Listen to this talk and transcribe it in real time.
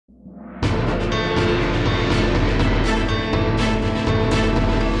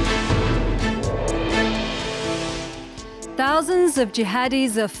Dozens of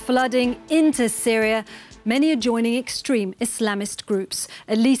jihadis are flooding into Syria. Many are joining extreme Islamist groups.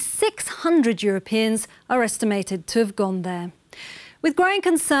 At least 600 Europeans are estimated to have gone there. With growing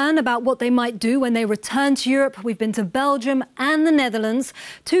concern about what they might do when they return to Europe, we've been to Belgium and the Netherlands,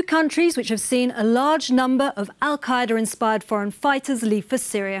 two countries which have seen a large number of al-Qaeda-inspired foreign fighters leave for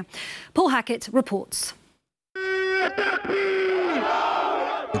Syria. Paul Hackett reports.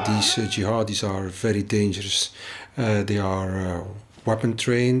 These jihadis are very dangerous. They are weapon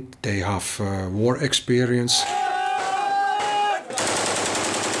trained, they have war experience.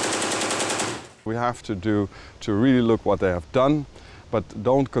 We have to really look what they have done, but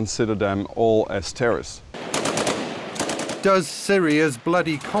don't consider them all as terrorists. Does Syria's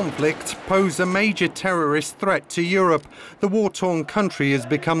bloody conflict pose a major terrorist threat to Europe? The war-torn country has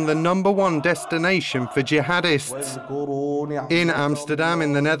become the #1 destination for jihadists. In Amsterdam,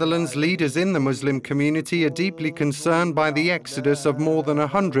 in the Netherlands, leaders in the Muslim community are deeply concerned by the exodus of more than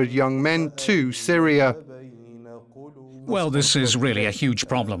 100 young men to Syria. Well, this is really a huge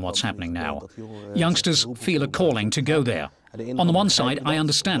problem, what's happening now. Youngsters feel a calling to go there. On the one side, I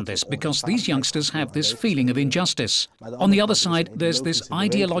understand this, because these youngsters have this feeling of injustice. On the other side, there's this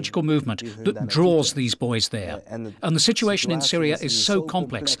ideological movement that draws these boys there. And the situation in Syria is so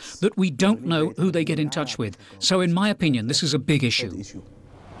complex that we don't know who they get in touch with. So in my opinion, this is a big issue.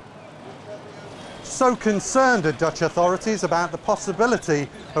 So concerned are Dutch authorities about the possibility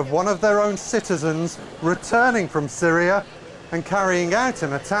of one of their own citizens returning from Syria and carrying out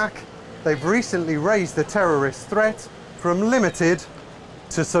an attack. They've recently raised the terrorist threat from limited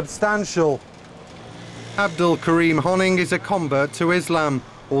to substantial. Abdul Karim Honing is a convert to Islam.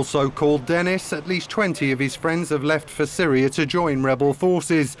 Also called Dennis, at least 20 of his friends have left for Syria to join rebel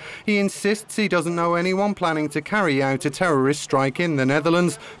forces. He insists he doesn't know anyone planning to carry out a terrorist strike in the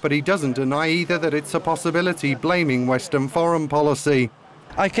Netherlands, but he doesn't deny either that it's a possibility, blaming Western foreign policy.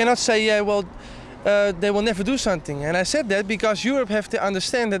 I cannot say, yeah, well, they will never do something. And I said that because Europe have to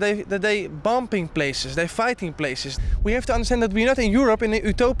understand that they bombing places, they're fighting places. We have to understand that we're not in Europe, in a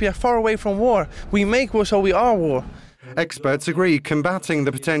utopia far away from war. We make war, so we are war. Experts agree combating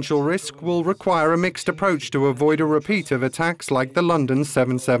the potential risk will require a mixed approach to avoid a repeat of attacks like the London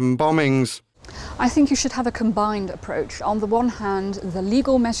 7/7 bombings. I think you should have a combined approach. On the one hand, the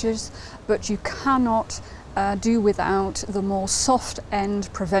legal measures, but you cannot do without the more soft-end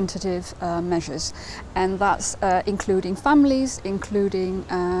preventative measures. And that's including families, including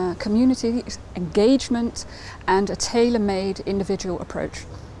community engagement, and a tailor-made individual approach.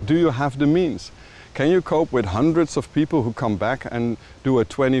 Do you have the means? Can you cope with hundreds of people who come back and do a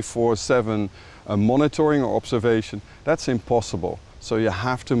 24/7 monitoring or observation? That's impossible. So you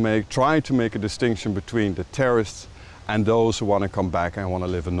have to try to make a distinction between the terrorists and those who want to come back and want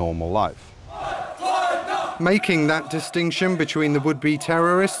to live a normal life. Making that distinction between the would-be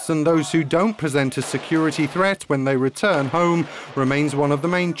terrorists and those who don't present a security threat when they return home remains one of the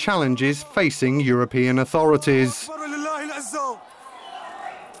main challenges facing European authorities.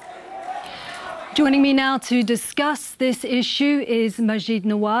 Joining me now to discuss this issue is Majid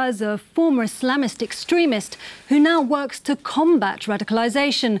Nawaz, a former Islamist extremist who now works to combat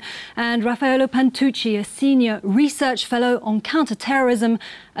radicalisation, and Raffaello Pantucci, a senior research fellow on counter-terrorism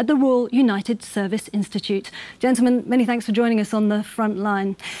at the Royal United Service Institute. Gentlemen, many thanks for joining us on the front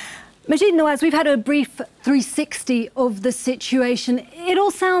line. Majid Nawaz, we've had a brief 360 of the situation. It all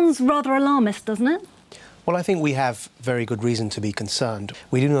sounds rather alarmist, doesn't it? Well, I think we have very good reason to be concerned.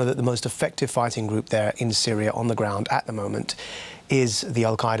 We do know that the most effective fighting group there in Syria on the ground at the moment is the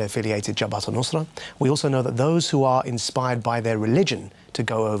al-Qaeda-affiliated Jabhat al-Nusra. We also know that those who are inspired by their religion to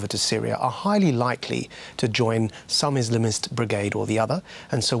go over to Syria are highly likely to join some Islamist brigade or the other.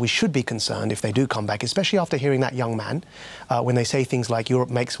 And so we should be concerned if they do come back, especially after hearing that young man, when they say things like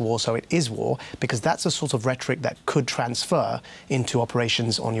Europe makes war, so it is war, because that's a sort of rhetoric that could transfer into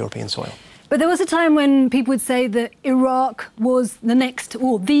operations on European soil. But there was a time when people would say that Iraq was the next,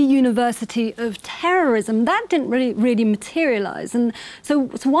 or the university of terrorism. That didn't really materialise. And so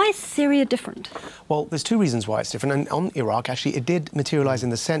why is Syria different? Well, there's two reasons why it's different. And on Iraq, actually, it did materialise in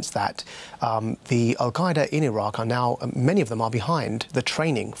the sense that the al-Qaeda in Iraq are now, many of them are behind the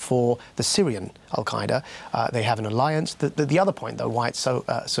training for the Syrian al-Qaeda. They have an alliance. The other point, though, why it's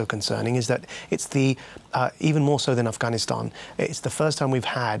so concerning is that it's even more so than Afghanistan, it's the first time we've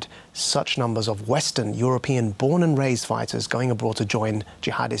had such numbers of Western European born and raised fighters going abroad to join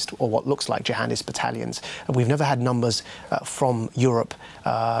jihadist or what looks like jihadist battalions. And we've never had numbers from Europe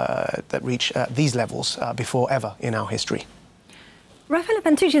that reach these levels before ever in our history. Raffaello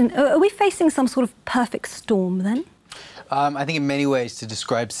Pantucci, are we facing some sort of perfect storm then? I think in many ways to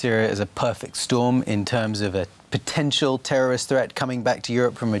describe Syria as a perfect storm in terms of a potential terrorist threat coming back to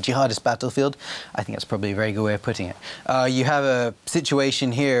Europe from a jihadist battlefield. I think that's probably a very good way of putting it. You have a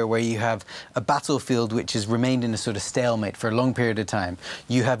situation here where you have a battlefield which has remained in a sort of stalemate for a long period of time.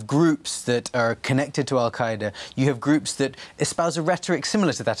 You have groups that are connected to al-Qaeda. You have groups that espouse a rhetoric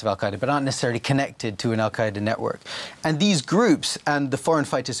similar to that of al-Qaeda, but aren't necessarily connected to an al-Qaeda network. And these groups and the foreign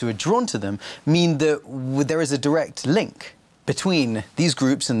fighters who are drawn to them mean that there is a direct link between these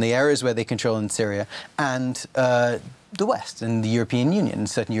groups and the areas where they control in Syria and the West and the European Union and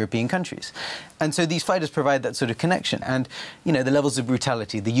certain European countries. And so these fighters provide that sort of connection. And, you know, the levels of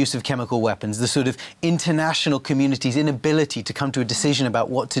brutality, the use of chemical weapons, the sort of international community's inability to come to a decision about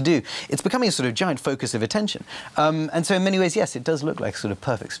what to do, it's becoming a sort of giant focus of attention. And so in many ways, yes, it does look like a sort of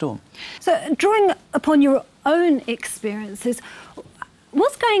perfect storm. So drawing upon your own experiences,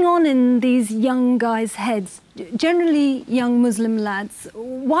 what's going on in these young guys' heads, generally young Muslim lads?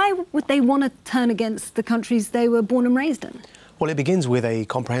 Why would they want to turn against the countries they were born and raised in? Well, it begins with a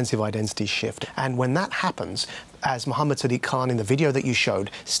comprehensive identity shift. And when that happens, as Mohammed Sadiq Khan in the video that you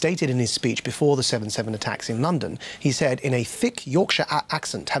showed stated in his speech before the 7/7 attacks in London, he said in a thick Yorkshire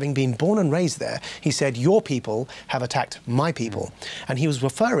accent, having been born and raised there, he said, "Your people have attacked my people." And he was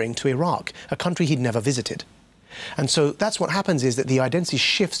referring to Iraq, a country he'd never visited. And so that's what happens, is that the identity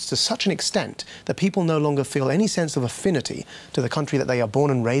shifts to such an extent that people no longer feel any sense of affinity to the country that they are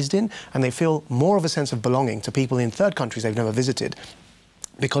born and raised in, and they feel more of a sense of belonging to people in third countries they've never visited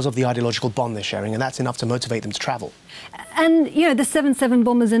because of the ideological bond they're sharing, and that's enough to motivate them to travel. And, you know, the 7/7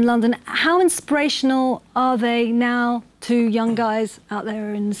 bombers in London, how inspirational are they now to young guys out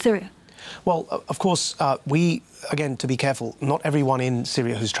there in Syria? Well, of course, again, to be careful, not everyone in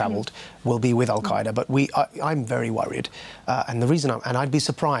Syria who's travelled will be with al-Qaeda, but I'm very worried. And the reason and I'd be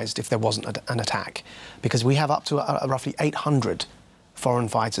surprised if there wasn't an attack, because we have up to roughly 800 foreign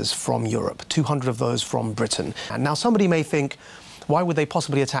fighters from Europe, 200 of those from Britain. And now somebody may think, why would they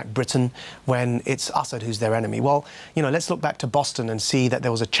possibly attack Britain when it's Assad who's their enemy? Well, you know, let's look back to Boston and see that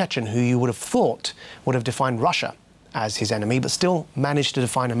there was a Chechen who you would have thought would have defined Russia as his enemy, but still managed to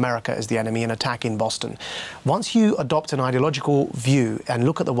define America as the enemy and attack in Boston. Once you adopt an ideological view and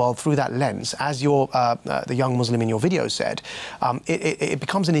look at the world through that lens, as the young Muslim in your video said, it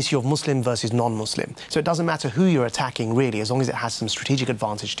becomes an issue of Muslim versus non-Muslim. So it doesn't matter who you're attacking, really, as long as it has some strategic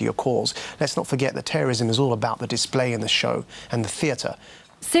advantage to your cause. Let's not forget that terrorism is all about the display and the show and the theatre.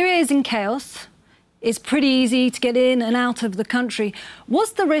 Syria is in chaos. It's pretty easy to get in and out of the country.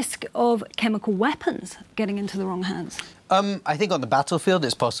 What's the risk of chemical weapons getting into the wrong hands? I think on the battlefield,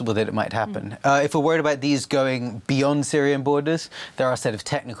 it's possible that it might happen. If we're worried about these going beyond Syrian borders, there are a set of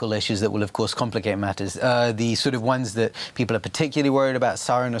technical issues that will, of course, complicate matters. The sort of ones that people are particularly worried about,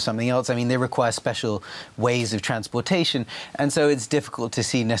 sarin or something else, I mean, they require special ways of transportation. And so it's difficult to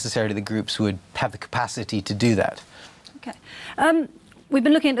see necessarily the groups would have the capacity to do that. OK. We've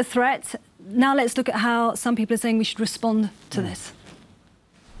been looking at the threat. Now let's look at how some people are saying we should respond to this.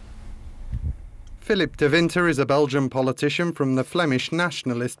 Philip de Winter is a Belgian politician from the Flemish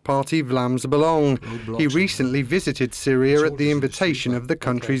nationalist party Vlaams Belang. He recently visited Syria at the invitation of the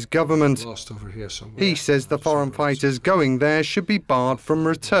country's government. He says the foreign fighters going there should be barred from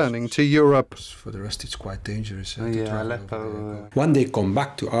returning to Europe. For the rest, it's quite dangerous. When they come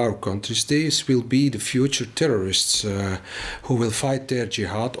back to our countries, these will be the future terrorists who will fight their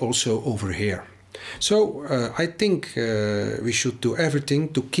jihad also over here. So I think we should do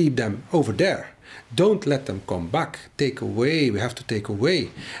everything to keep them over there. Don't let them come back. We have to take away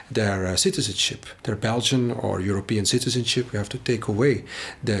their citizenship, their Belgian or European citizenship. We have to take away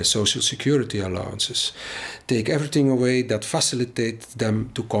their social security allowances. Take everything away that facilitates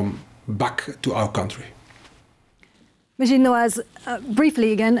them to come back to our country. Majid Nawaz,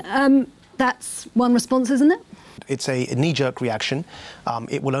 briefly again, that's one response, isn't it? It's a knee-jerk reaction.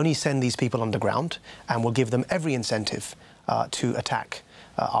 It will only send these people underground and will give them every incentive to attack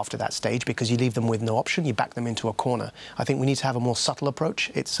after that stage, because you leave them with no option, you back them into a corner. I think we need to have a more subtle approach.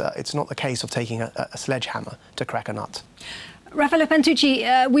 It's not the case of taking a sledgehammer to crack a nut. Raffaele Pantucci,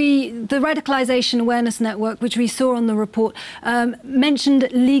 the Radicalisation Awareness Network, which we saw on the report, mentioned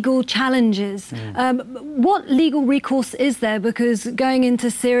legal challenges. What legal recourse is there? Because going into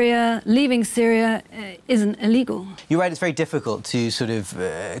Syria, leaving Syria isn't illegal. You're right, it's very difficult to sort of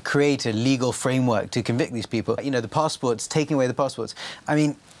create a legal framework to convict these people. You know, the passports, taking away the passports, I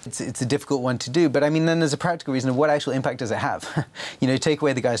mean, it's a difficult one to do, but I mean, then there's a practical reason of what actual impact does it have? You know, take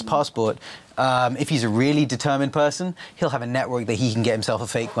away the guy's passport. If he's a really determined person, he'll have a network that he can get himself a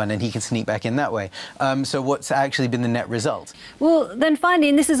fake one and he can sneak back in that way. So what's actually been the net result? Well, then finally,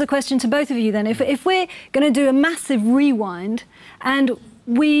 and this is a question to both of you then, if we're going to do a massive rewind and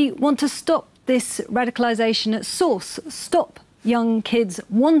we want to stop this radicalisation at source, stop young kids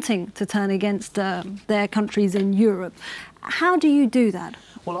wanting to turn against their countries in Europe. How do you do that?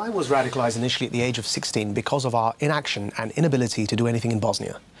 Well, I was radicalised initially at the age of 16 because of our inaction and inability to do anything in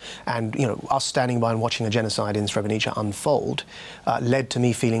Bosnia. And, you know, us standing by and watching a genocide in Srebrenica unfold led to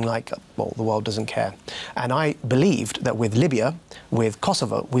me feeling like, well, the world doesn't care. And I believed that with Libya, with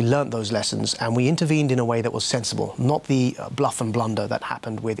Kosovo, we learnt those lessons and we intervened in a way that was sensible, not the bluff and blunder that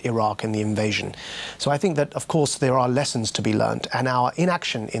happened with Iraq and the invasion. So I think that, of course, there are lessons to be learnt, and our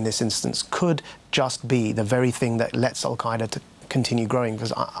inaction in this instance could just be the very thing that lets Al-Qaeda to continue growing,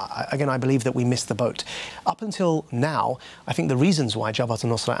 because again, I believe that we missed the boat. Up until now, I think the reasons why Jabhat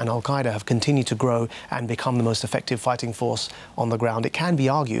al-Nusra and Al-Qaeda have continued to grow and become the most effective fighting force on the ground, it can be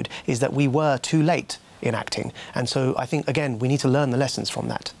argued, is that we were too late in acting. And so I think, again, we need to learn the lessons from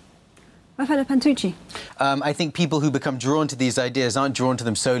that. Raffaele Pantucci. I think people who become drawn to these ideas aren't drawn to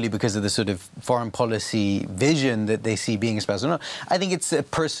them solely because of the sort of foreign policy vision that they see being espoused. No, I think it's a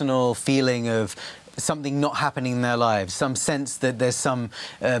personal feeling of something not happening in their lives, some sense that there's some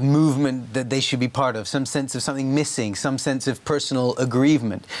movement that they should be part of, some sense of something missing, some sense of personal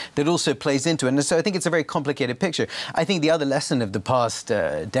aggrievement that also plays into it. And so I think it's a very complicated picture. I think the other lesson of the past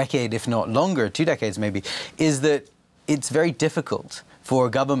decade, if not longer, 2 decades maybe, is that it's very difficult for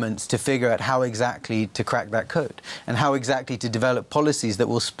governments to figure out how exactly to crack that code and how exactly to develop policies that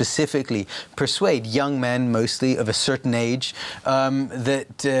will specifically persuade young men, mostly of a certain age,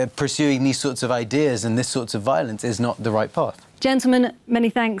 that pursuing these sorts of ideas and this sorts of violence is not the right path. Gentlemen, many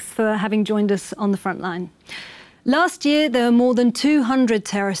thanks for having joined us on the front line. Last year, there were more than 200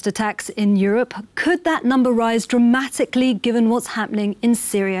 terrorist attacks in Europe. Could that number rise dramatically given what's happening in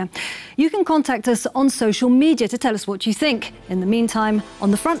Syria? You can contact us on social media to tell us what you think. In the meantime, On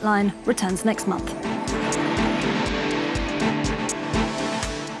the Front Line returns next month.